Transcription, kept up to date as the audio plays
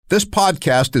This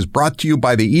podcast is brought to you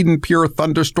by the Eden Pure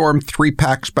Thunderstorm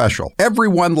 3-pack special.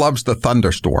 Everyone loves the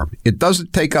Thunderstorm. It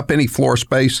doesn't take up any floor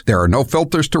space, there are no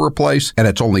filters to replace, and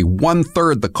it's only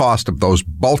 1/3 the cost of those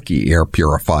bulky air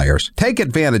purifiers. Take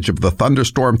advantage of the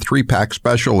Thunderstorm 3-pack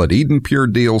special at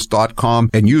EdenPureDeals.com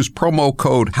and use promo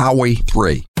code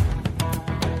Howie3.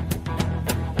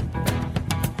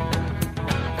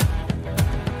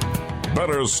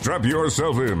 Better strap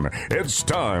yourself in. It's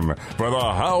time for the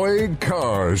Howie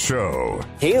Carr Show.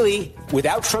 Haley,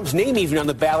 without Trump's name even on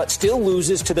the ballot, still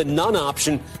loses to the none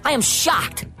option. I am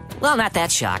shocked. Well, not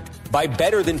that shocked. By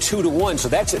better than 2-1. So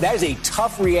that is a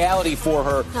tough reality for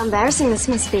her. How embarrassing this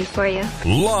must be for you.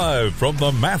 Live from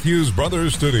the Matthews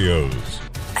Brothers Studios.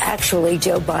 Actually,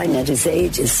 Joe Biden at his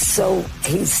age is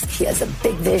he has a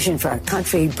big vision for our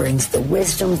country. He brings the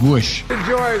wisdom. Bush.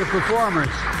 Enjoy the performance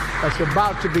that's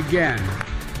about to begin.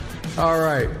 All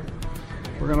right.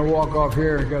 We're going to walk off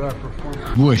here and get our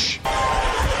performance. Bush.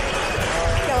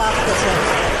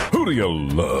 Who do you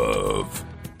love?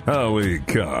 Howie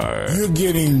Carr. You're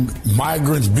getting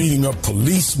migrants beating up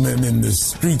policemen in the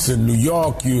streets in New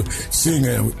York. You're seeing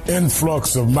an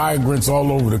influx of migrants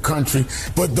all over the country.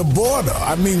 But the border,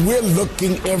 we're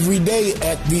looking every day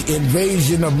at the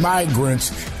invasion of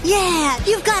migrants. Yeah,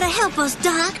 you've got to help us,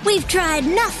 Doc. We've tried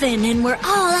nothing and we're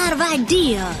all out of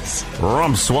ideas.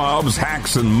 Rump swabs,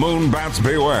 hacks, and moonbats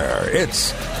beware.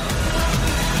 It's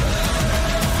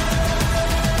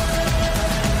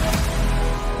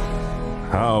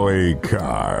Howie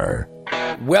Carr.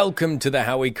 Welcome to the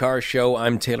Howie Carr Show.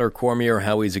 I'm Taylor Cormier,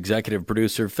 Howie's executive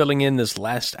producer, filling in this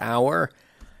last hour,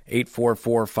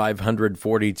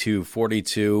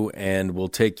 844-500-4242, and we'll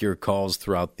take your calls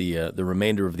throughout the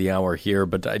remainder of the hour here,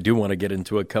 but I do want to get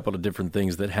into a couple of different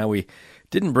things that Howie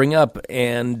didn't bring up,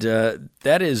 and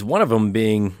that is one of them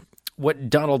being what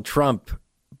Donald Trump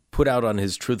put out on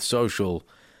his Truth Social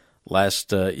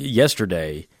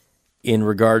yesterday in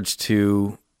regards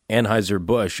to Trans-heuser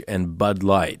Busch and Bud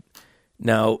Light.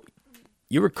 Now,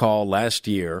 you recall last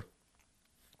year,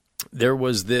 there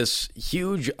was this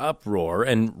huge uproar,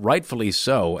 and rightfully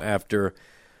so, after,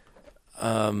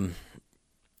 I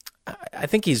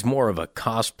think he's more of a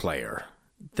cosplayer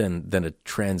than a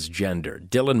transgender.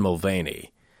 Dylan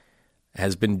Mulvaney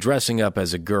has been dressing up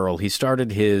as a girl. He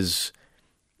started his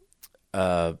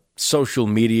social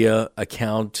media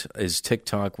account, his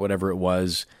TikTok, whatever it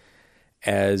was,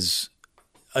 as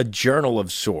a journal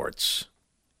of sorts,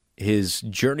 his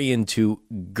journey into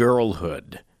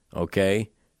girlhood, okay?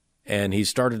 And he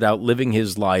started out living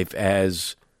his life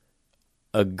as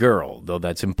a girl, though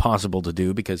that's impossible to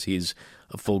do because he's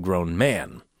a full-grown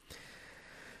man.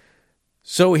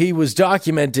 So he was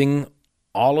documenting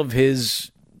all of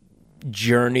his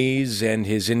journeys and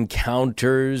his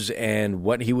encounters and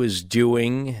what he was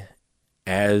doing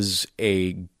as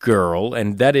a girl,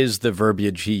 and that is the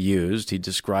verbiage he used. He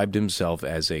described himself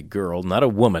as a girl, not a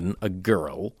woman, a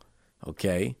girl,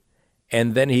 okay?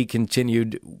 And then he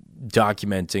continued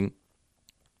documenting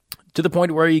to the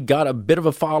point where he got a bit of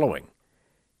a following.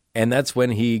 And that's when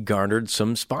he garnered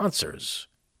some sponsors.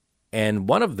 And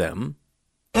one of them...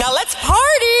 Now let's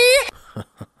party!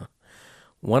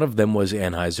 One of them was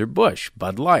Trans-heuser Busch.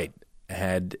 Bud Light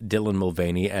had Dylan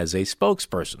Mulvaney as a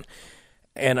spokesperson.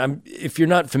 And if you're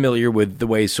not familiar with the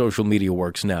way social media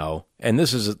works now, and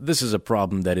this is a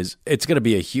problem it's going to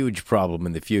be a huge problem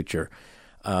in the future,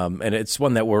 and it's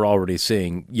one that we're already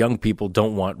seeing. Young people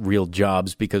don't want real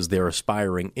jobs because they're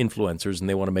aspiring influencers and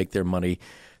they want to make their money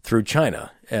through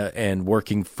China and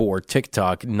working for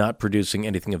TikTok, not producing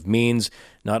anything of means,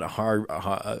 not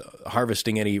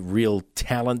harvesting any real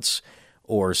talents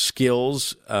or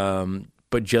skills,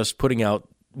 but just putting out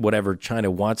whatever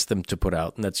China wants them to put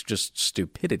out, and that's just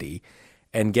stupidity,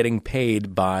 and getting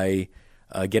paid by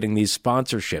getting these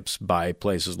sponsorships by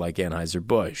places like Trans-heuser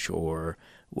Busch or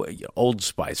Old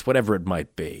Spice, whatever it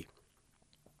might be.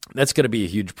 That's going to be a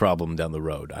huge problem down the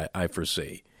road, I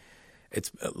foresee.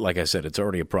 It's like I said, it's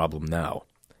already a problem now.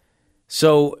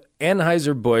 So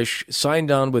Trans-heuser Busch signed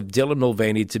on with Dylan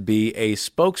Mulvaney to be a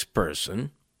spokesperson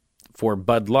for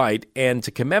Bud Light, and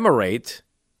to commemorate,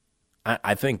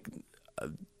 I think,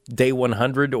 day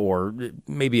 100 or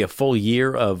maybe a full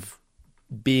year of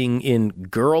being in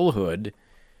girlhood,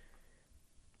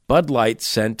 Bud Light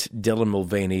sent Dylan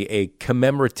Mulvaney a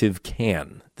commemorative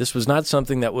can. This was not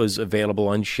something that was available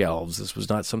on shelves. This was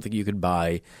not something you could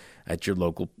buy at your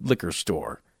local liquor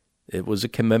store. It was a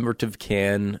commemorative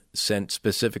can sent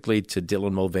specifically to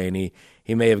Dylan Mulvaney.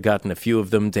 He may have gotten a few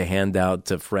of them to hand out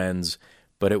to friends,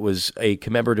 but it was a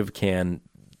commemorative can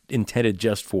intended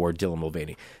just for Dylan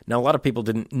Mulvaney. Now, a lot of people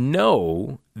didn't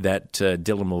know that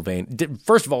Dylan Mulvaney...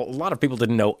 First of all, a lot of people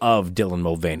didn't know of Dylan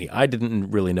Mulvaney. I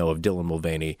didn't really know of Dylan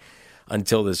Mulvaney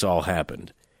until this all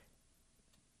happened.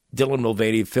 Dylan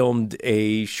Mulvaney filmed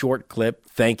a short clip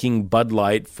thanking Bud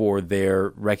Light for their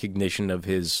recognition of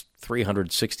his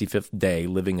 365th day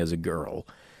living as a girl.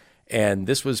 And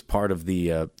this was part of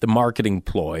the marketing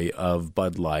ploy of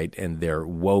Bud Light and their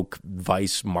woke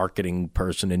vice marketing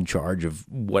person in charge of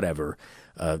whatever,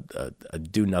 a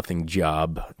do-nothing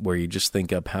job where you just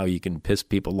think up how you can piss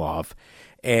people off.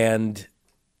 And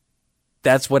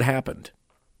that's what happened.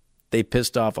 They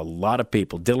pissed off a lot of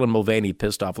people. Dylan Mulvaney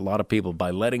pissed off a lot of people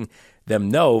by letting them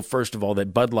know, first of all,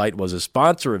 that Bud Light was a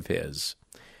sponsor of his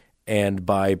and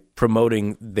by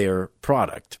promoting their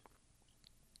product.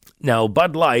 Now,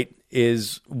 Bud Light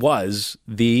was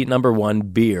the number one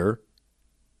beer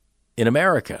in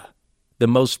America. The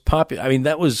most popular. I mean,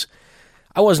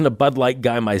 I wasn't a Bud Light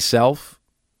guy myself,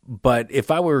 but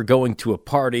if I were going to a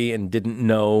party and didn't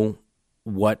know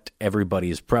what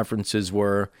everybody's preferences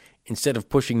were, instead of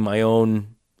pushing my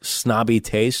own snobby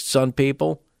tastes on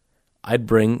people, I'd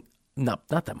bring, not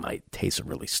that my tastes are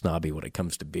really snobby when it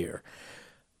comes to beer,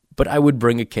 but I would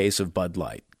bring a case of Bud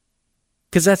Light.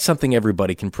 Because that's something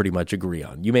everybody can pretty much agree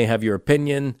on. You may have your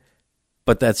opinion,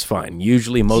 but that's fine.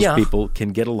 Usually most people can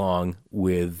get along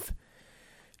with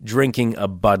drinking a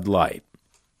Bud Light.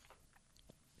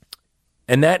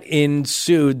 And that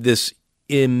ensued this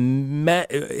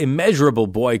immeasurable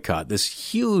boycott,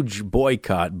 this huge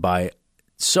boycott by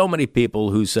so many people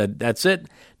who said, that's it,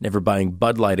 never buying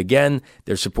Bud Light again.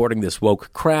 They're supporting this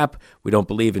woke crap. We don't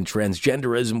believe in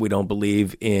transgenderism. We don't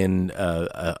believe in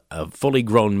a fully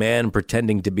grown man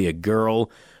pretending to be a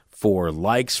girl for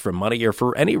likes, for money, or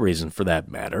for any reason for that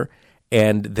matter.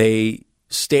 And they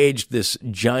staged this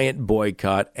giant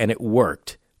boycott, and it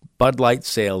worked. Bud Light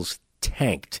sales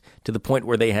tanked to the point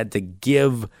where they had to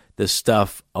give the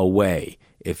stuff away.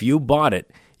 If you bought it,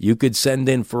 you could send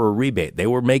in for a rebate. They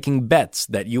were making bets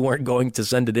that you weren't going to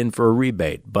send it in for a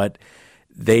rebate, but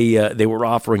they were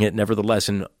offering it nevertheless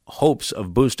in hopes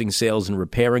of boosting sales and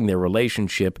repairing their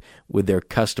relationship with their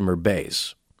customer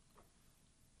base.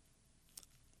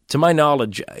 To my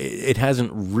knowledge, it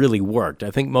hasn't really worked. I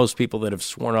think most people that have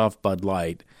sworn off Bud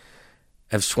Light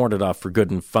have sworn it off for good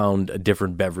and found a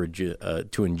different beverage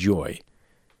to enjoy.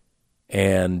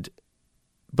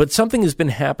 But something has been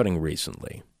happening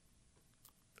recently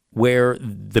where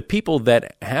the people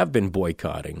that have been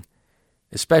boycotting,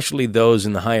 especially those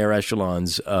in the higher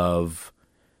echelons of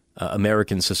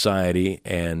American society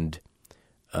and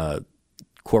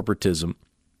corporatism,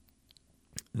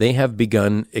 they have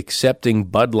begun accepting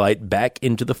Bud Light back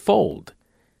into the fold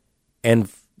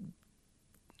and,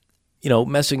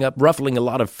 messing up, ruffling a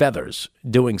lot of feathers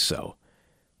doing so.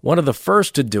 One of the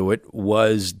first to do it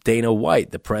was Dana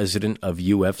White, the president of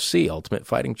UFC, Ultimate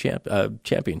Fighting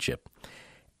Championship.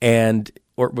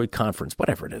 Or conference,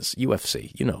 whatever it is,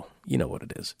 UFC, you know what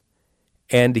it is.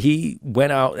 And he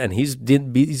went out and he's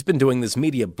been doing this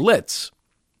media blitz,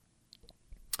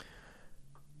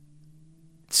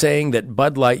 saying that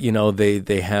Bud Light,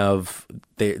 they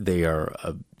are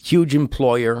a huge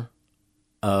employer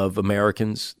of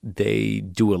Americans. They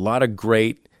do a lot of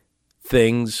great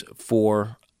things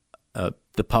for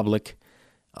the public,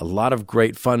 a lot of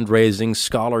great fundraising,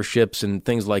 scholarships, and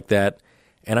things like that.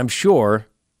 And I'm sure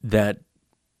that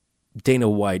Dana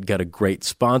White got a great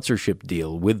sponsorship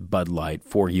deal with Bud Light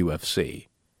for UFC.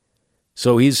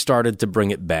 So he's started to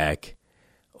bring it back,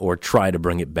 or try to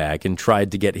bring it back, and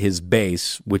tried to get his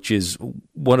base, which is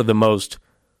one of the most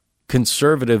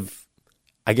conservative,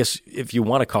 I guess if you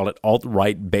want to call it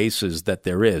alt-right bases that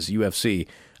there is, UFC.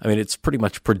 I mean, it's pretty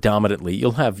much predominantly,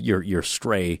 you'll have your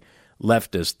stray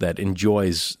leftist that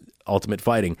enjoys Ultimate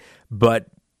Fighting, but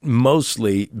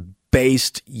mostly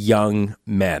based young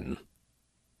men.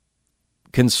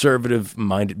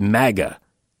 Conservative-minded MAGA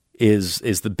is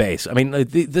the base. I mean,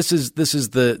 this is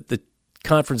the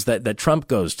conference that Trump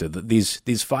goes to.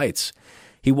 These fights,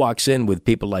 he walks in with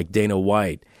people like Dana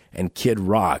White and Kid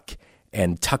Rock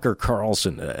and Tucker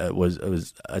Carlson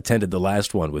was attended the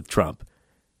last one with Trump.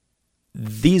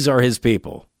 These are his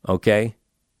people, okay?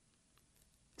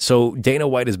 So Dana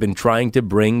White has been trying to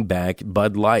bring back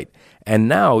Bud Light, and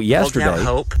now yesterday,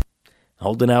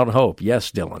 holding out hope.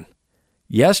 Yes, Dylan.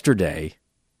 Yesterday,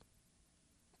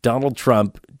 Donald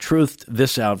Trump truthed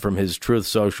this out from his Truth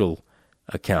Social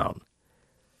account.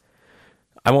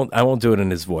 I won't do it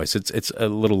in his voice. It's a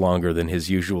little longer than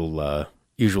his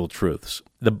usual truths.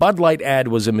 The Bud Light ad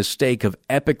was a mistake of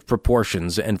epic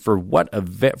proportions, and for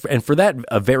that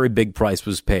a very big price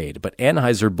was paid. But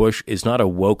Anheuser-Busch is not a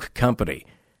woke company.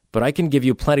 but I can give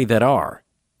you plenty that are.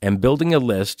 Am building a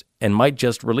list and might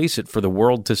just release it for the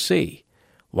world to see.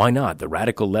 Why not? The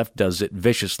radical left does it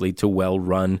viciously to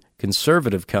well-run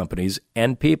conservative companies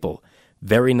and people.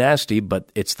 Very nasty,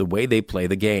 but it's the way they play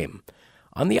the game.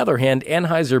 On the other hand,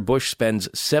 Trans-heuser Busch spends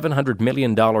 $700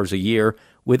 million a year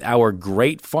with our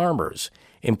great farmers,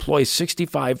 employs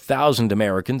 65,000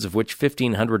 Americans, of which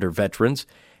 1,500 are veterans,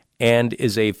 and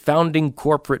is a founding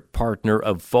corporate partner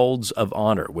of Folds of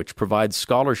Honor, which provides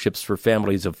scholarships for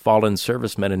families of fallen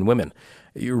servicemen and women.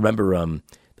 You remember the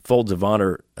Folds of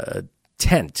Honor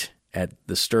tent at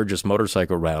the Sturgis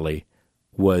motorcycle rally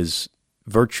was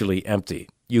virtually empty.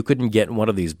 You couldn't get one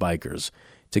of these bikers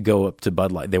to go up to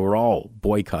Bud Light. They were all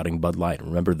boycotting Bud Light.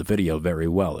 Remember the video very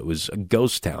well. It was a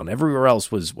ghost town. Everywhere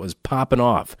else was popping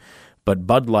off, but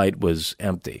Bud Light was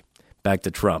empty. Back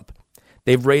to Trump.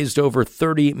 They've raised over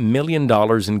 $30 million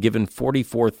and given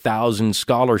 44,000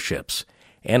 scholarships.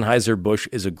 Trans-heuser Busch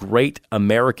is a great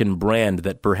American brand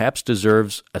that perhaps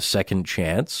deserves a second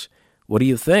chance. What do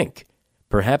you think?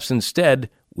 Perhaps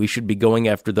instead we should be going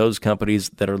after those companies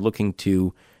that are looking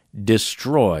to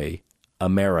destroy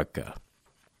America.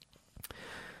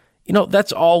 You know,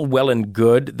 that's all well and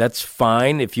good. That's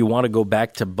fine. If you want to go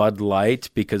back to Bud Light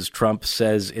because Trump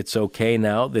says it's okay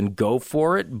now, then go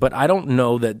for it. But I don't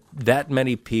know that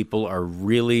many people are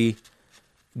really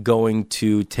going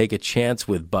to take a chance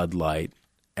with Bud Light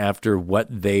after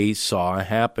what they saw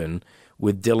happen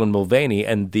with Dylan Mulvaney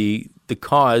and the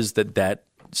cause that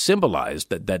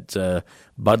symbolized that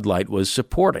Bud Light was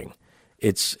supporting.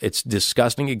 It's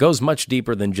disgusting. It goes much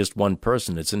deeper than just one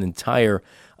person. It's an entire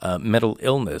mental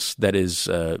illness that is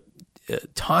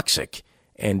toxic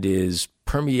and is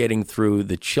permeating through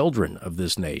the children of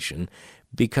this nation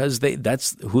because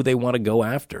that's who they want to go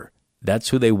after. That's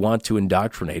who they want to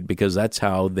indoctrinate because that's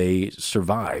how they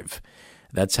survive.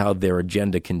 That's how their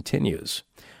agenda continues.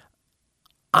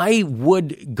 I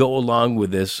would go along with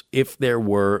this if there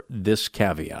were this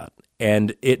caveat.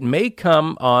 And it may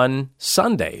come on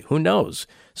Sunday. Who knows?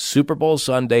 Super Bowl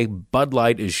Sunday, Bud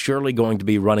Light is surely going to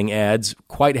be running ads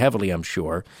quite heavily, I'm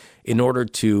sure, in order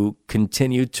to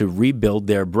continue to rebuild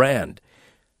their brand.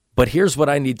 But here's what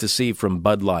I need to see from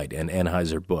Bud Light and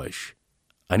Trans-heuser Busch.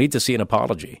 I need to see an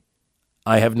apology.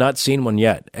 I have not seen one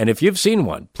yet. And if you've seen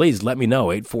one, please let me know,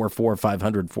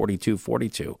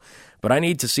 844-500-4242. But I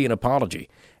need to see an apology.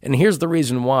 And here's the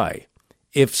reason why.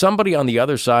 If somebody on the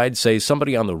other side, say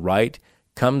somebody on the right,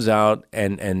 comes out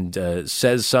and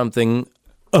says something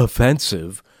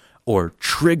offensive or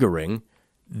triggering,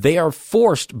 they are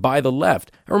forced by the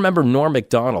left. I remember Norm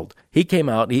Macdonald. He came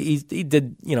out, he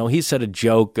did, he said a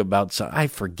joke about, I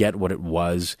forget what it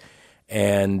was,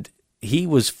 and he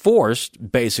was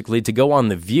forced basically to go on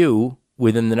The View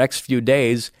within the next few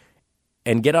days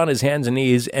and get on his hands and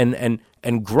knees and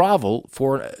grovel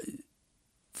for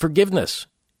forgiveness.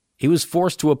 He was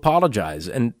forced to apologize,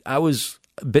 and I was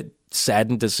a bit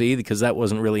saddened to see because that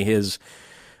wasn't really his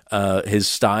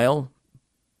style.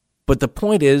 But the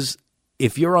point is,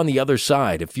 if you're on the other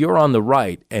side, if you're on the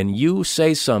right, and you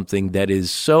say something that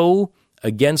is so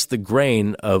against the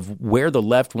grain of where the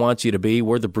left wants you to be,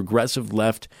 where the progressive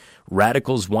left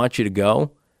radicals want you to go,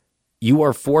 you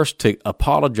are forced to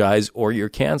apologize or you're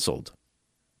canceled.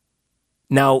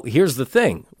 Now, here's the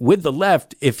thing. With the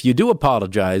left, if you do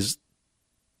apologize,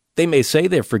 they may say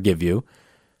they forgive you,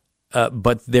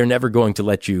 but they're never going to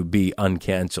let you be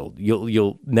uncanceled.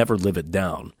 You'll never live it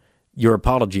down. Your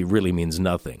apology really means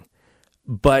nothing.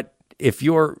 But if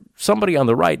you're somebody on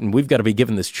the right, and we've got to be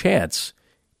given this chance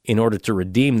in order to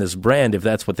redeem this brand, if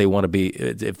that's what they want to be,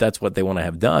 if that's what they want to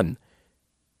have done,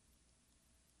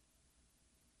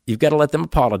 you've got to let them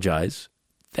apologize.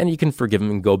 Then you can forgive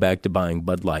them and go back to buying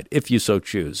Bud Light, if you so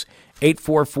choose.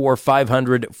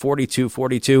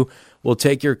 844-500-4242. We'll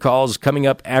take your calls coming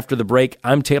up after the break.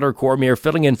 I'm Taylor Cormier,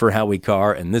 filling in for Howie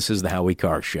Carr, and this is the Howie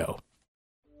Carr Show.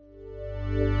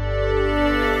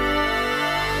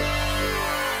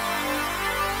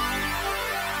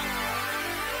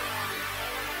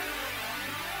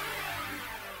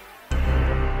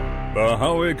 The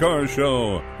Howie Carr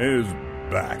Show is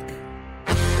back.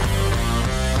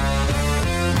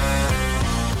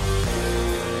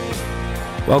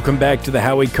 Welcome back to the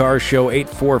Howie Carr Show.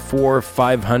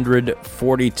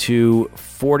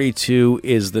 844-500-4242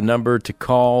 is the number to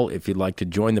call if you'd like to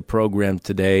join the program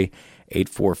today.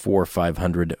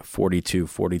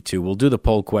 844-500-4242. We'll do the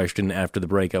poll question after the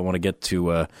break. I want to get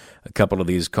to a couple of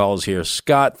these calls here.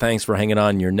 Scott, thanks for hanging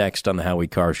on. You're next on the Howie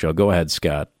Carr Show. Go ahead,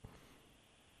 Scott.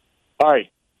 Hi.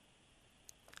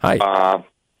 Hi.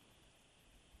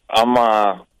 I'm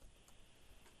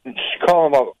just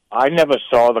calling about, I never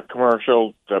saw the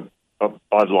commercial, the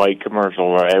Bud Light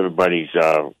commercial where everybody's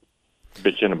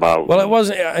bitching about. Well, it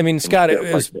wasn't. I mean, Scott,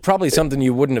 it was probably something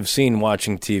you wouldn't have seen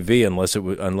watching TV unless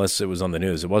it was on the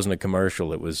news. It wasn't a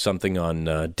commercial. It was something on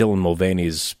Dylan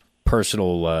Mulvaney's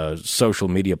personal social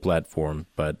media platform.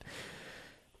 But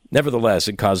nevertheless,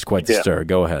 it caused quite the stir.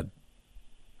 Go ahead.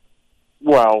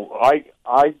 Well, I'm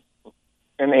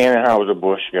an Trans-heuser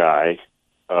Busch guy.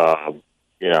 I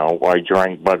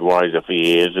drank Budweiser for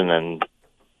years, and then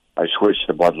I switched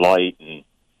to Bud Light, and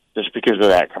just because of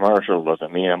that commercial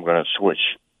doesn't mean I'm going to switch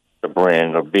the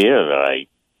brand of beer that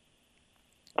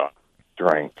I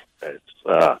drink. It's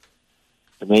to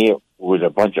me, it was a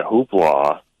bunch of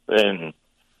hoopla, and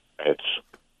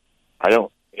I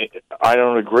don't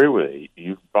agree with it.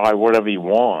 You buy whatever you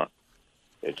want.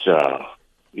 It's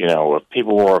if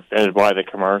people were offended by the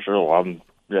commercial,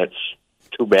 that's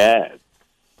too bad.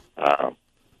 I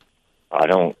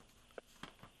don't.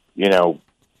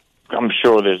 I'm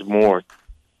sure there's more.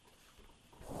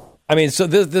 I mean, so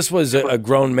this was a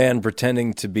grown man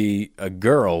pretending to be a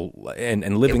girl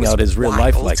and living out his real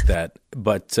life like that.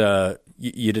 But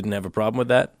you didn't have a problem with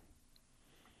that?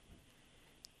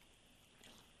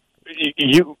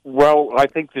 I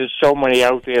think there's so many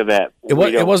out there that it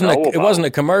wasn't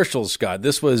a commercial, Scott.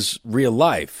 This was real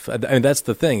life. I mean, that's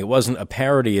the thing. It wasn't a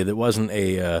parody. It wasn't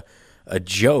a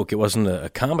joke. It wasn't a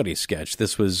comedy sketch.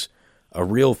 This was a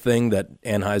real thing that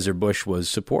Trans-heuser Busch was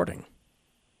supporting.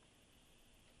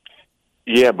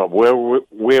 Yeah, but where was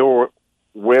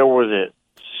it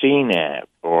seen at,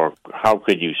 or how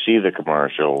could you see the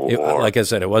commercial? Like I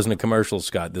said, it wasn't a commercial,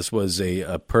 Scott. This was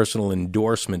a personal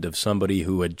endorsement of somebody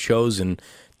who had chosen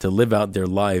to live out their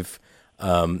life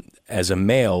as a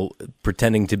male,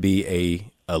 pretending to be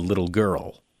a little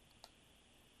girl.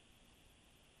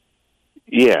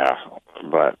 Yeah,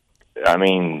 but I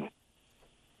mean,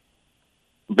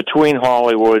 between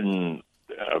Hollywood and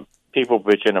people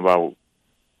bitching about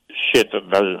shit that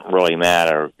doesn't really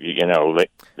matter, they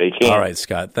can't. All right,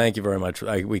 Scott, thank you very much.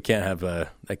 We can't have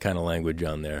that kind of language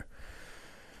on there.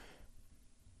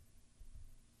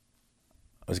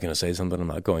 I was going to say something, I'm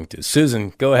not going to.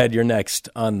 Susan, go ahead. You're next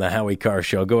on the Howie Carr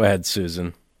Show. Go ahead,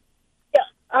 Susan. Yeah,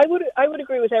 I would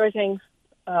agree with everything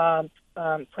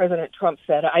President Trump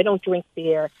said. I don't drink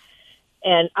beer,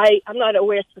 and I'm not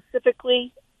aware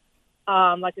specifically,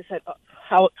 like I said,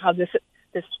 how this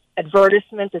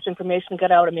advertisement, this information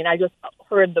got out. I mean, I just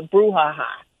heard the brouhaha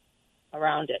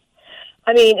around it.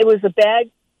 I mean, it was a bad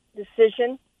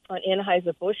decision on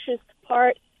Trans-heuser Busch's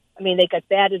part. I mean, they got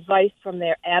bad advice from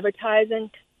their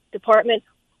advertising department,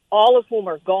 all of whom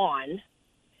are gone.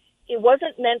 It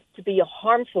wasn't meant to be a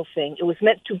harmful thing. It was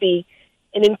meant to be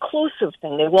an inclusive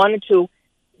thing. They wanted to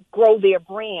grow their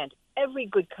brand. Every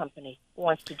good company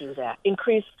wants to do that.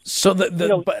 Increase. So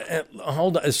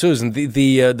hold on, Susan.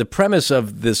 The premise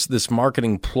of this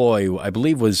marketing ploy, I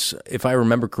believe, was, if I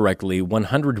remember correctly,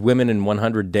 100 Women in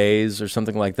 100 Days or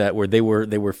something like that, where they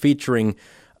were featuring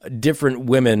different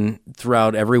women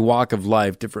throughout every walk of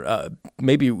life, different,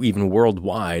 maybe even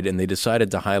worldwide, and they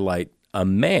decided to highlight a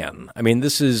man. I mean,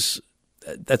 that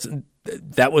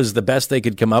was the best they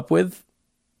could come up with.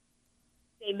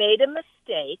 They made a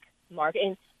mistake, Mark,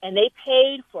 and they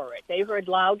paid for it. They heard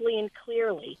loudly and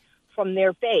clearly from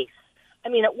their base. I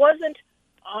mean, it wasn't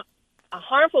a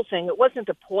harmful thing. It wasn't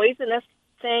a poisonous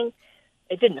thing.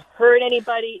 It didn't hurt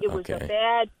anybody. It was a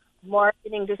bad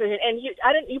marketing decision. And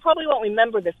you probably won't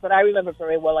remember this, but I remember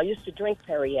very well. I used to drink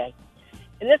Perrier.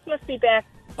 And this must be back...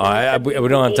 we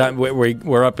don't have time.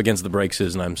 We're up against the break,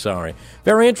 Susan. I'm sorry.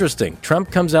 Very interesting.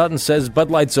 Trump comes out and says Bud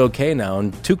Light's okay now,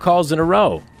 and 2 calls in a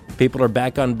row. People are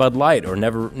back on Bud Light or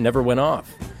never went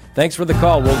off. Thanks for the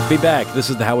call. We'll be back. This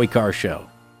is the Howie Carr Show.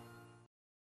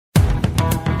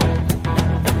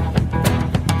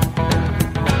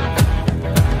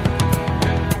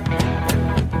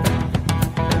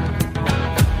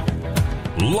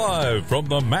 Live from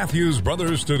the Matthews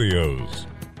Brothers Studios.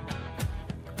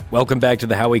 Welcome back to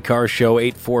the Howie Carr Show,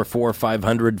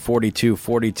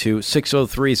 844-500-4242.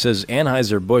 603 says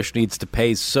Trans-heuser Busch needs to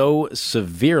pay so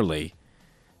severely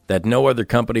that no other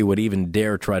company would even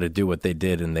dare try to do what they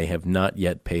did, and they have not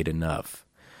yet paid enough.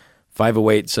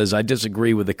 508 says, I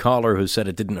disagree with the caller who said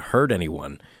it didn't hurt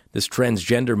anyone. This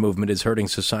transgender movement is hurting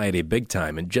society big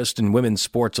time, and just in women's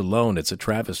sports alone, it's a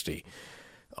travesty.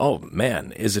 Oh,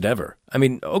 man, is it ever? I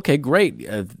mean, okay, great.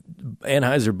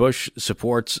 Trans-heuser Busch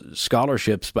supports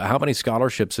scholarships, but how many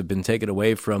scholarships have been taken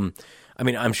away from... I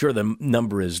mean, I'm sure the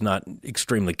number is not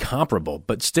extremely comparable,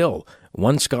 but still,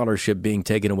 one scholarship being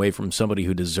taken away from somebody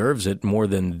who deserves it more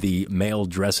than the male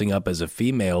dressing up as a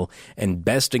female and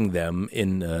besting them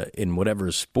in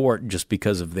whatever sport just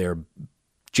because of their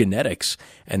genetics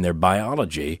and their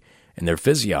biology. and their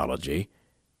physiology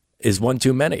is one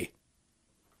too many.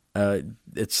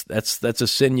 That's a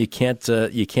sin you can't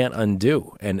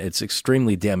undo, and it's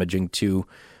extremely damaging to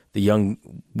the young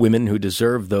women who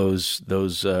deserve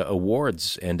those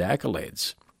awards and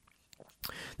accolades.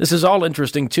 This is all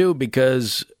interesting too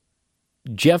because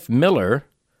Jeff Miller,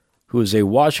 who is a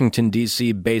Washington,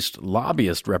 D.C.-based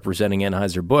lobbyist representing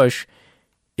Anheuser Busch,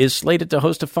 is slated to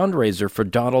host a fundraiser for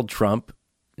Donald Trump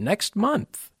next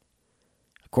month.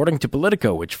 According to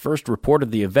Politico, which first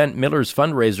reported the event, Miller's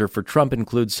fundraiser for Trump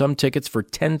includes some tickets for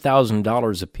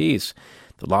 $10,000 apiece.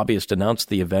 The lobbyist announced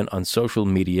the event on social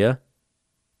media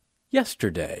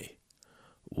yesterday.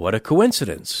 What a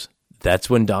coincidence. That's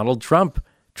when Donald Trump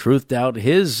truthed out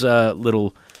his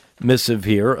little missive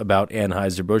here about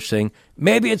Anheuser Busch, saying,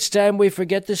 maybe it's time we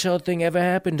forget this whole thing ever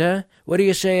happened, huh? What do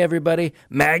you say, everybody?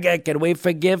 MAGA, can we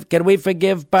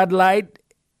forgive Bud Light?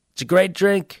 It's a great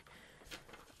drink.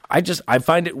 I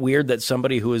find it weird that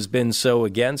somebody who has been so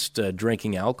against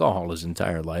drinking alcohol his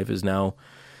entire life is now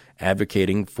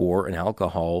advocating for an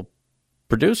alcohol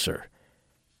producer.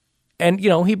 And,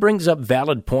 he brings up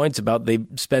valid points about they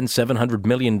spend $700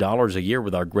 million a year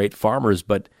with our great farmers,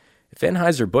 but if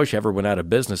Anheuser-Busch ever went out of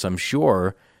business, I'm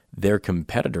sure their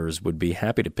competitors would be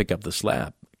happy to pick up the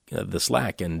slack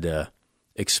and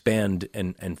expand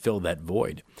and fill that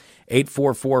void.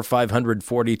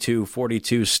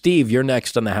 844-500-4242. Steve, you're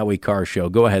next on the Howie Carr Show.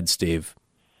 Go ahead, Steve.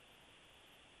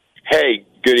 Hey,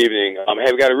 good evening.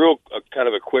 Hey, we've got a kind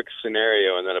of a quick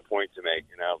scenario and then a point to make,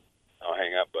 and I'll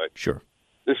hang up. But sure.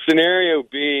 The scenario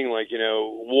being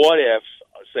what if,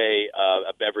 say,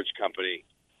 a beverage company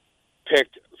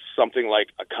picked something like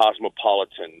a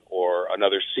Cosmopolitan or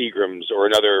another Seagram's or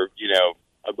another,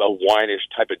 a wine-ish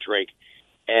type of drink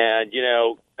and,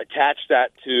 attached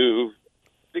that to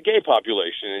the gay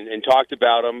population and talked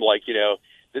about them like,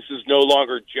 this is no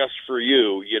longer just for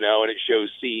you, and it shows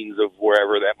scenes of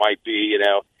wherever that might be, and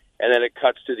then it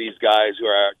cuts to these guys who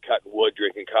are out cutting wood,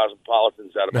 drinking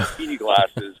Cosmopolitans out of martini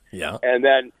glasses. Yeah. And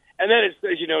then it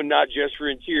says, not just for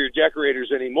interior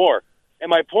decorators anymore. And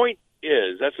my point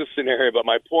is, that's a scenario, but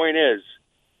my point is,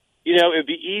 it'd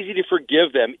be easy to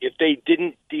forgive them if they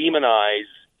didn't demonize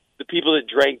the people that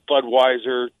drank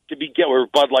Budweiser or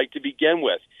Bud Light to begin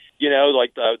with.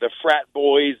 Like the frat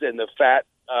boys and the fat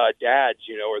dads,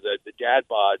 or the dad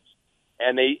bods,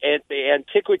 and they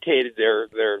antiquated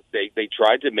they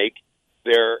tried to make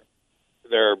their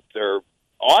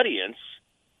audience,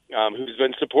 who's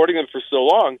been supporting them for so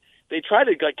long, they tried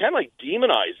to kind of like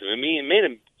demonize them. I mean, it made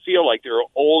them feel like they're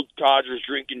old codgers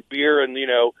drinking beer and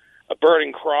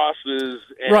burning crosses.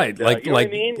 And, right, like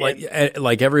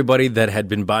everybody that had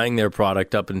been buying their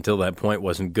product up until that point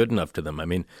wasn't good enough to them. I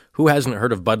mean, who hasn't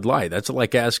heard of Bud Light? That's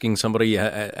like asking somebody,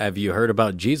 have you heard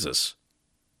about Jesus?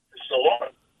 So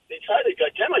long. They tried to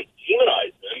kind of like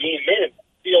demonize them. I mean, it made them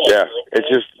feel like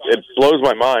it blows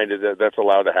my mind that that's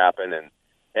allowed to happen.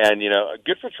 And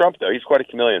good for Trump, though. He's quite a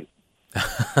chameleon.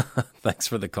 Thanks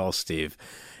for the call, Steve.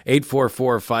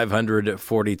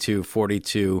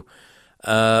 844-500-4242.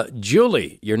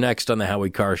 Julie, you're next on the Howie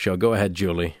Carr Show. Go ahead,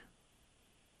 Julie.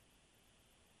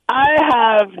 I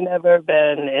have never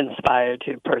been inspired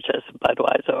to purchase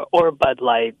Budweiser or Bud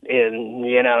Light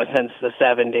since the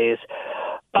 70s.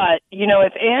 But,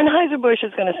 if Anheuser-Busch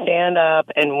is going to stand up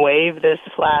and wave this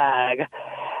flag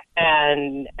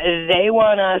and they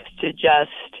want us to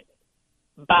just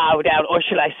bow down, or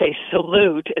should I say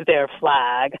salute their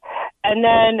flag, and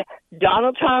then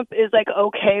Donald Trump is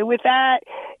okay with that,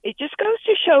 it just goes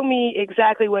to show me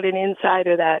exactly what an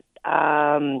insider that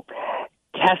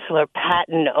Tesla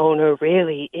patent owner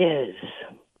really is.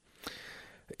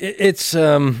 It's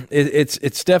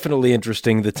definitely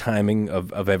interesting, the timing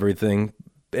of everything,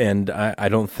 and I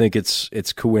don't think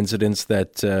it's coincidence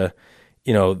that the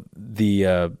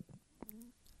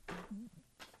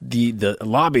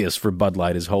lobbyist for Bud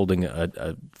Light is holding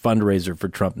a fundraiser for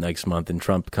Trump next month, and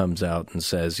Trump comes out and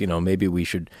says, maybe we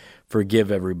should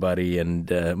forgive everybody and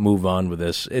move on with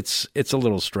this. It's a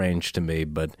little strange to me,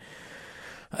 but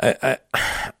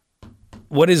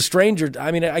what is stranger,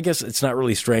 I guess it's not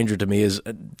really stranger to me, is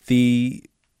the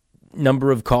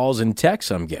number of calls and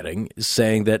texts I'm getting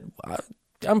saying that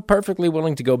I'm perfectly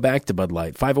willing to go back to Bud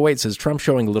Light. 508 says Trump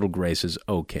showing a little grace is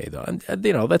okay, though. And,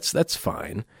 that's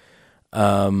fine.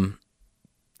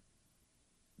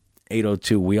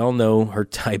 802, we all know her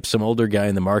type. Some older guy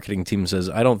in the marketing team says,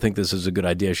 I don't think this is a good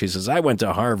idea. She says, I went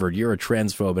to Harvard. You're a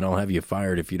transphobe, and I'll have you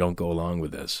fired if you don't go along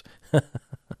with this.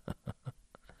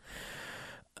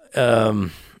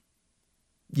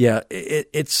 Yeah,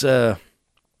 it's. I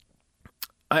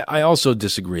also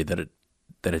disagree that it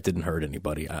didn't hurt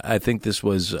anybody. I think this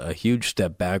was a huge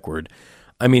step backward.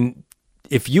 I mean,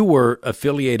 if you were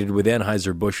affiliated with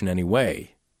Anheuser-Busch in any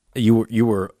way, you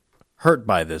were hurt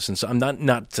by this. And so I'm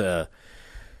not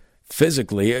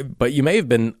physically, but you may have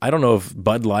been. I don't know if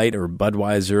Bud Light or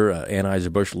Budweiser,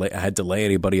 Anheuser-Busch had to lay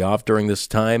anybody off during this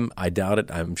time. I doubt it.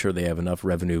 I'm sure they have enough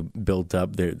revenue built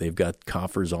up. They've got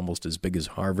coffers almost as big as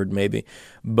Harvard, maybe.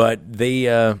 But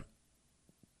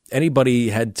anybody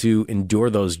had to endure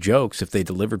those jokes if they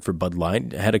delivered for Bud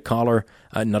Light. Had a caller,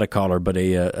 not a caller, but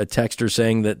a texter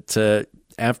saying that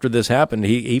after this happened,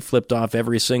 he flipped off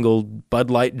every single Bud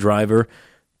Light driver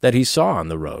that he saw on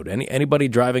the road. Anybody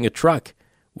driving a truck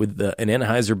with an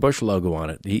Anheuser-Busch logo on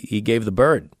it, he gave the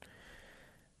bird.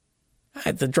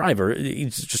 The driver,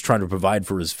 he's just trying to provide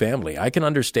for his family. I can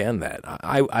understand that.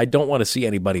 I don't want to see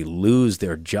anybody lose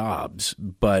their jobs,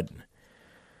 but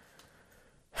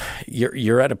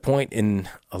you're at a point in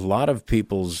a lot of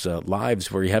people's lives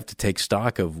where you have to take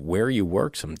stock of where you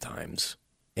work sometimes.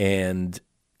 And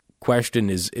question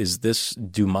is this,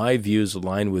 do my views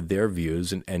align with their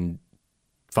views? And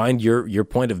find your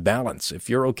point of balance. If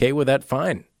you're okay with that,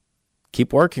 fine.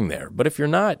 Keep working there. But if you're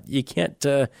not, you can't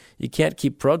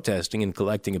keep protesting and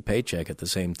collecting a paycheck at the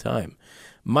same time.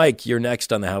 Mike, you're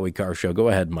next on the Howie Carr Show. Go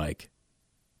ahead, Mike.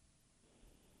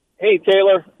 Hey,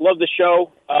 Taylor. Love the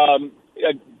show.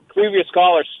 A previous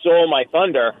caller stole my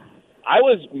thunder. I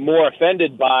was more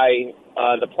offended by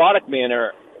the product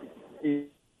manager,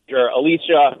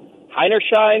 Alicia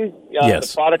Heinerschein,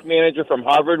 yes. The product manager from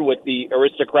Harvard with the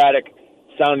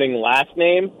aristocratic-sounding last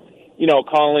name,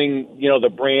 calling, the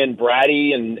brand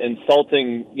bratty and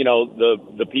insulting,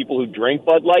 the people who drink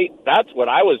Bud Light. That's what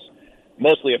I was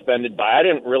mostly offended by. I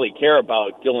didn't really care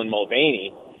about Dylan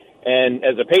Mulvaney. And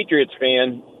as a Patriots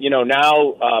fan,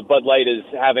 now Bud Light is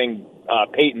having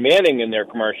Peyton Manning in their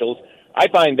commercials. I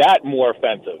find that more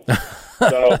offensive.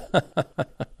 So,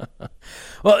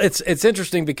 well, it's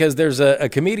interesting because there's a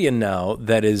comedian now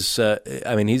that is,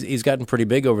 he's gotten pretty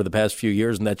big over the past few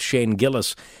years, and that's Shane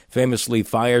Gillis, famously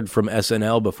fired from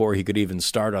SNL before he could even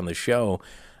start on the show.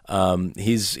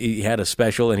 He had a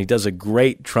special, and he does a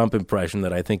great Trump impression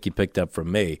that I think he picked up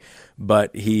from me.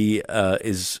 But he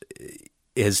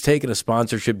has taken a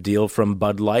sponsorship deal from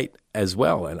Bud Light as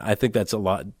well, and I think that's a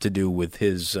lot to do with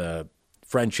his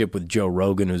friendship with Joe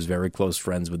Rogan, who's very close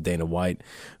friends with Dana White,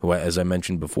 who, as I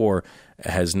mentioned before,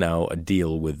 has now a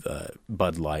deal with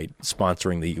Bud Light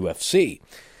sponsoring the UFC.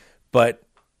 But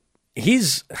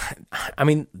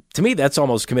to me, that's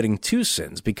almost committing two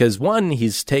sins, because one,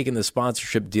 he's taken the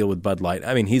sponsorship deal with Bud Light.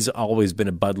 I mean, he's always been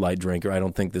a Bud Light drinker. I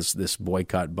don't think this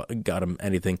boycott got him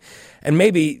anything. And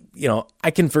maybe,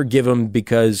 I can forgive him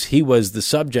because he was the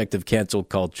subject of cancel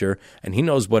culture and he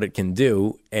knows what it can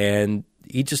do, and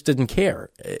he just didn't care.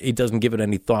 He doesn't give it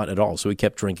any thought at all, so he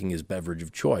kept drinking his beverage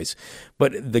of choice.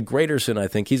 But the greater sin, I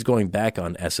think, he's going back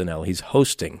on SNL. He's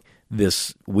hosting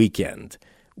this weekend,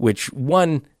 which,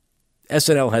 one,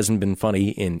 SNL hasn't been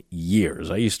funny in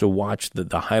years. I used to watch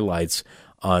the highlights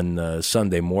on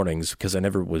Sunday mornings because I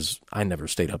never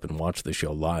stayed up and watched the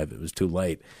show live. It was too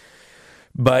late.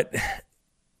 But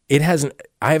I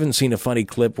haven't seen a funny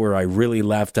clip where I really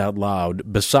laughed out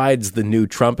loud, besides the new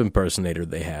Trump impersonator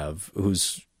they have,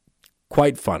 who's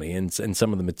quite funny, and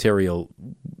some of the material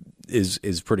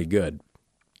is pretty good.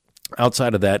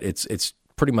 Outside of that, it's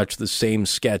pretty much the same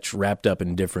sketch wrapped up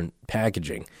in different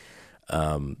packaging.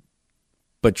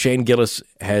 But Shane Gillis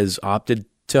has opted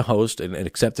to host and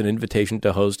accept an invitation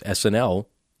to host SNL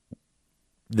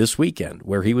this weekend,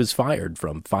 where he was fired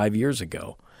from 5 years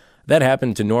ago. That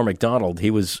happened to Norm Macdonald.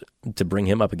 To bring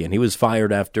him up again, he was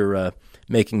fired after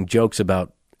making jokes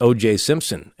about O.J.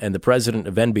 Simpson, and the president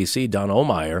of NBC, Don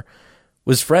Ohlmeyer,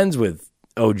 was friends with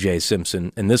O.J.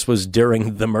 Simpson, and this was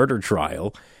during the murder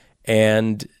trial,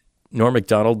 and Norm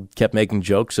Macdonald kept making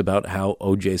jokes about how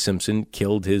O.J. Simpson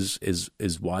killed his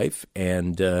wife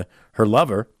and her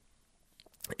lover,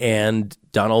 and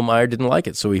Don Ohlmeyer didn't like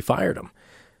it, so he fired him.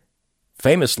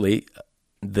 Famously,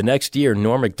 the next year,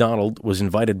 Norm Macdonald was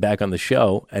invited back on the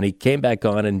show, and he came back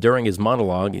on, and during his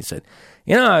monologue, he said,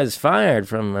 I was fired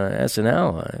from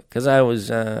SNL because I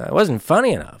wasn't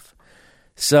funny enough.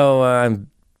 So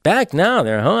I'm back now.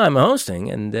 I'm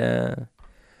hosting, and that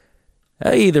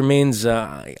either means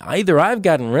either I've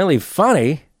gotten really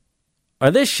funny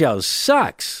or this show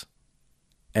sucks.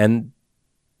 And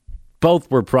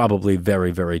both were probably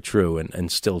very, very true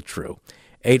and still true.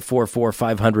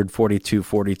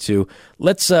 844-500-4242.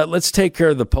 Let's take care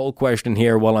of the poll question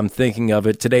here while I'm thinking of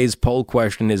it. Today's poll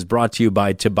question is brought to you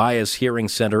by Tobias Hearing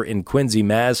Center in Quincy,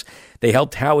 Mass. They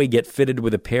helped Howie get fitted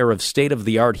with a pair of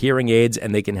state-of-the-art hearing aids,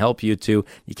 and they can help you too.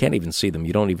 You can't even see them.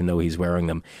 You don't even know he's wearing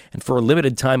them. And for a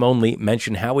limited time only,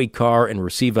 mention Howie Carr and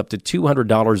receive up to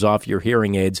 $200 off your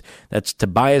hearing aids. That's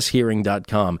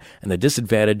TobiasHearing.com. And the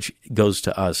disadvantage goes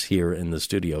to us here in the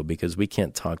studio because we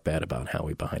can't talk bad about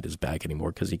Howie behind his back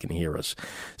anymore because he can hear us.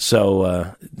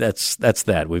 So that's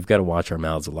that. We've got to watch our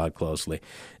mouths a lot closely.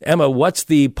 Emma, what's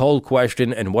the poll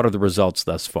question and what are the results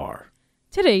thus far?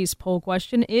 Today's poll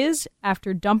question is,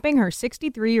 after dumping her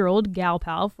 63-year-old gal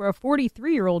pal for a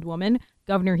 43-year-old woman,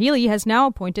 Governor Healy has now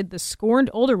appointed the scorned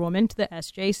older woman to the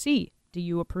SJC. Do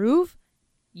you approve?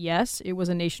 Yes, it was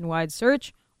a nationwide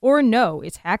search. Or no,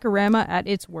 it's hackorama at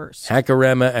its worst.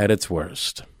 Hackorama at its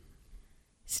worst.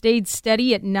 Stayed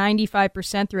steady at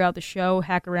 95% throughout the show.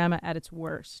 Hackorama at its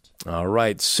worst. All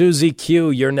right. Susie Q,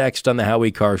 you're next on the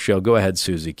Howie Carr Show. Go ahead,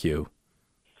 Susie Q.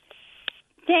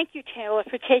 Thank you, Taylor,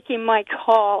 for taking my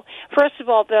call. First of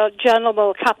all, the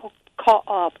gentleman, a couple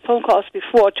phone calls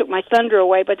before took my thunder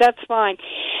away, but that's fine.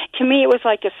 To me, it was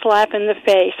like a slap in the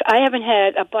face. I haven't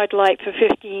had a Bud Light for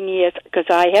 15 years because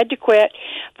I had to quit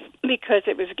because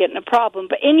it was getting a problem.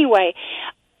 But anyway,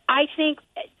 I think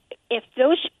if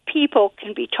those people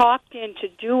can be talked into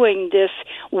doing this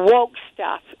woke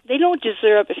stuff, they don't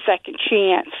deserve a second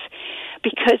chance.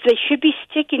 Because they should be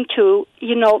sticking to,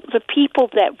 the people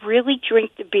that really drink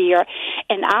the beer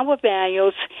and our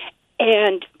values,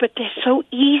 but they're so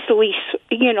easily,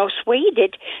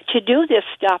 swayed to do this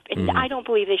stuff. And I don't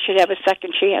believe they should have a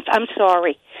second chance. I'm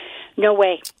sorry, no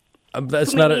way.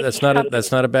 That's not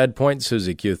a bad point,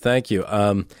 Susie Q. Thank you.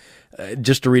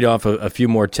 Just to read off a few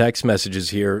more text messages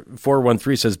here.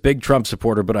 413 says, big Trump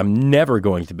supporter, but I'm never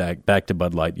going to back to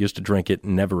Bud Light. Used to drink it,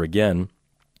 never again.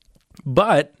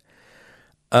 But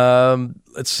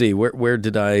let's see, where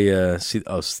did I see?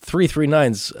 Oh,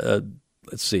 339's,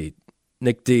 let's see.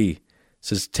 Nick D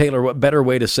says, Taylor, what better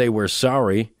way to say we're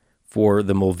sorry for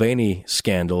the Mulvaney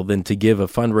scandal than to give a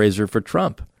fundraiser for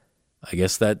Trump? I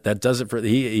guess that does it for,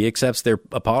 he accepts their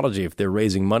apology if they're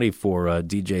raising money for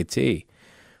DJT.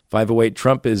 508,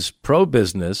 Trump is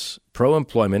pro-business,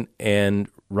 pro-employment, and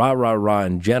rah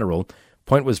in general.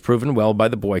 Point was proven well by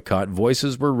the boycott.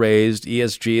 Voices were raised.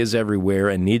 ESG is everywhere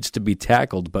and needs to be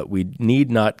tackled, but we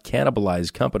need not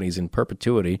cannibalize companies in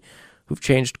perpetuity who've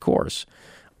changed course.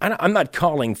 I'm not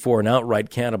calling for an outright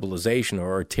cannibalization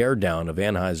or a teardown of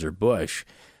Trans-heuser Busch,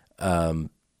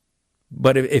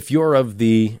 but if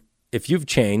you've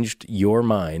changed your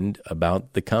mind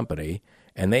about the company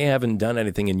and they haven't done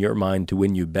anything in your mind to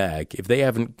win you back, if they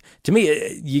haven't, to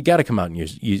me, you got to come out and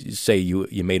you say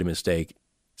you made a mistake.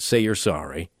 Say you're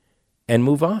sorry, and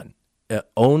move on.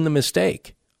 Own the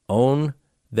mistake. Own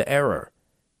the error,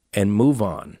 and move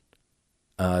on.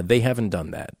 They haven't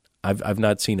done that. I've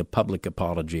not seen a public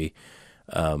apology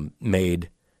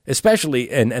made, especially,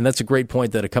 and that's a great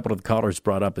point that a couple of the callers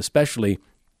brought up, especially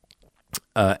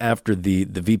after the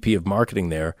VP of marketing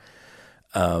there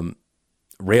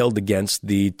railed against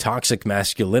the toxic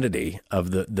masculinity of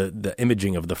the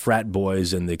imaging of the frat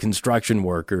boys and the construction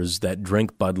workers that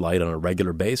drink Bud Light on a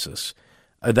regular basis.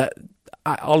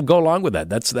 I'll go along with that.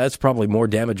 That's probably more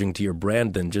damaging to your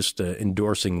brand than just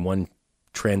endorsing one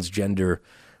transgender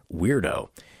weirdo.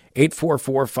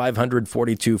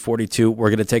 844-500-4242. We're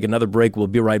going to take another break. We'll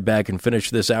be right back and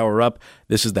finish this hour up.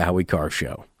 This is the Howie Carr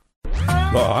Show.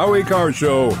 The Howie Carr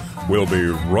Show. We'll be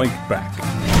right back.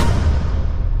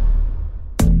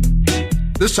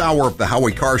 This hour of the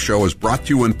Howie Carr Show is brought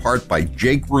to you in part by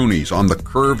Jake Rooney's on the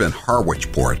Curve in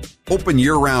Harwichport. Open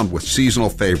year-round with seasonal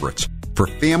favorites. For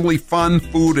family fun,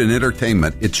 food, and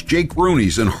entertainment, it's Jake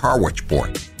Rooney's in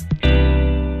Harwichport.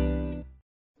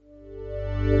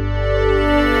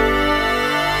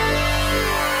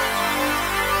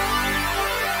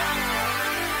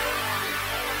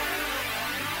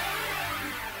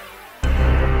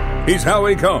 He's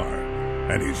Howie Carr,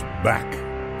 and he's back.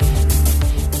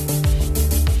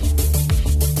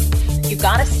 You've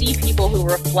got to see people who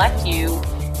reflect you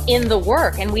in the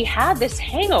work. And we had this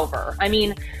hangover. I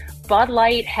mean, Bud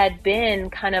Light had been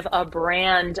kind of a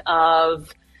brand of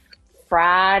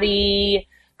fratty,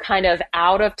 kind of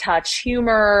out of touch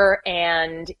humor.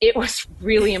 And it was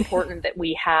really important that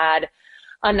we had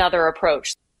another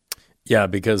approach. Yeah,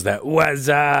 because that "What's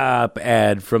Up"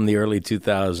 ad from the early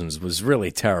 2000s was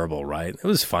really terrible, right? It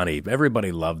was funny.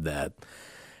 Everybody loved that.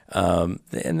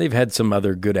 And they've had some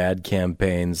other good ad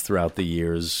campaigns throughout the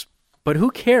years. But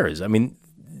who cares? I mean,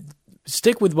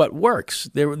 stick with what works.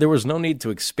 There was no need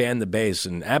to expand the base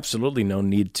and absolutely no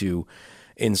need to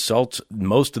insult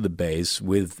most of the base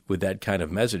with that kind of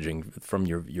messaging from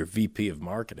your VP of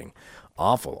marketing.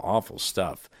 Awful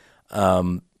stuff.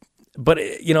 But,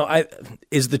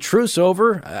 is the truce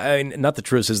over? I mean, not the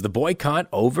truce. Is the boycott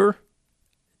over?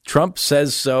 Trump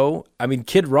says so. I mean,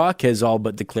 Kid Rock has all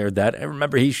but declared that. I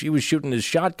remember he was shooting his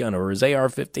shotgun or his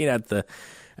AR-15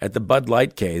 at the Bud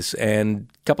Light case, and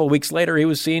a couple of weeks later, he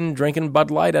was seen drinking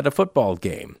Bud Light at a football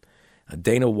game.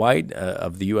 Dana White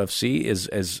of the UFC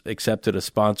has accepted a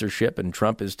sponsorship, and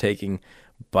Trump is taking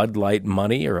Bud Light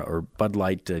money or Bud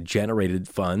Light generated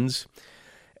funds.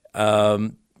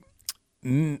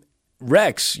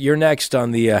 Rex, you're next on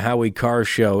the Howie Carr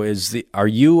show. Are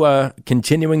you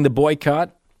continuing the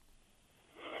boycott?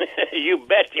 You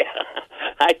betcha.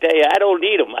 I tell you, I don't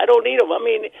need them. I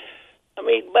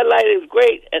mean, Bud Light is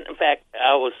great. And in fact,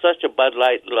 I was such a Bud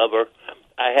Light lover.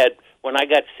 When I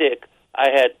got sick, I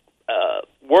had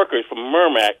workers from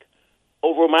Merrimack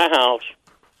over my house,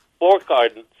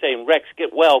 boycotting, saying, "Rex,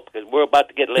 get well, because we're about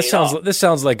to get laid off." This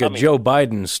sounds like Joe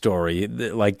Biden story,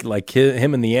 like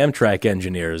him and the Amtrak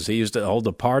engineers. He used to hold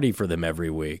a party for them every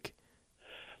week.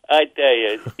 I tell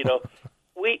you,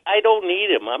 I don't need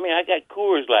them. I mean, I got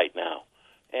Coors Light now.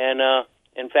 And,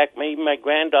 in fact, maybe my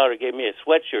granddaughter gave me a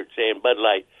sweatshirt saying Bud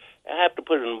Light. I have to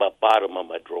put it in the bottom of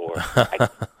my drawer.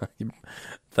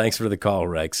 Thanks for the call,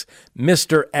 Rex.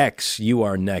 Mr. X, you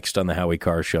are next on the Howie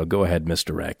Carr show. Go ahead,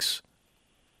 Mr. X.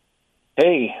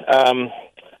 Hey, I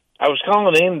was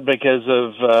calling in because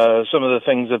of some of the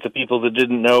things that the people that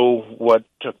didn't know what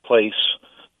took place.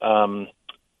 And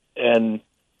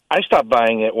I stopped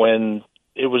buying it when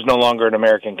it was no longer an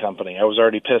American company. I was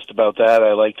already pissed about that.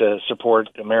 I like to support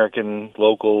American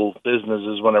local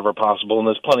businesses whenever possible, and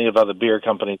there's plenty of other beer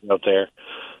companies out there.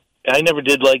 I never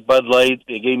did like Bud Light.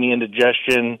 It gave me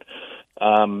indigestion,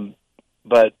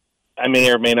 but I may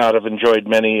or may not have enjoyed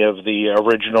many of the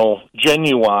original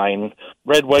Genuine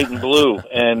Red, White, and Blue,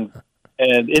 and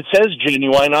it says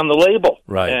Genuine on the label.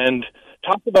 Right. And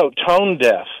talk about tone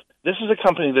deaf. This is a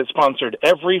company that sponsored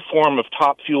every form of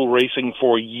Top Fuel racing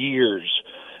for years.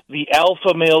 The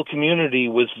alpha male community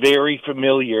was very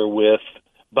familiar with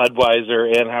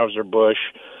Budweiser, Anheuser Busch,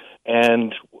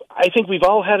 and I think we've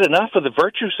all had enough of the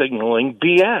virtue signaling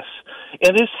BS.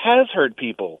 And this has hurt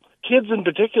people. Kids in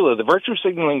particular. The virtue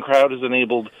signaling crowd has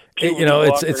enabled people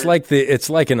it's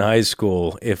like in high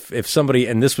school. If somebody,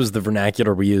 and this was the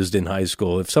vernacular we used in high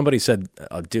school, if somebody said,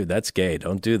 "Oh, dude, that's gay,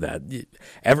 don't do that,"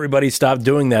 everybody stopped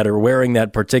doing that or wearing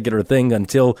that particular thing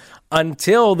until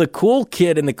the cool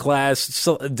kid in the class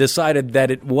decided that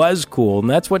it was cool. And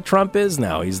that's what Trump is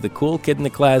now. He's the cool kid in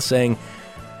the class saying,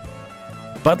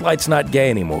 Bud Light's not gay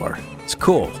anymore. It's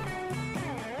cool.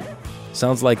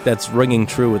 Sounds like that's ringing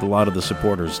true with a lot of the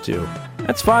supporters, too.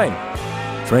 That's fine.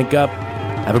 Drink up.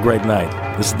 Have a great night.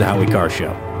 This is the Howie Carr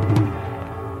Show.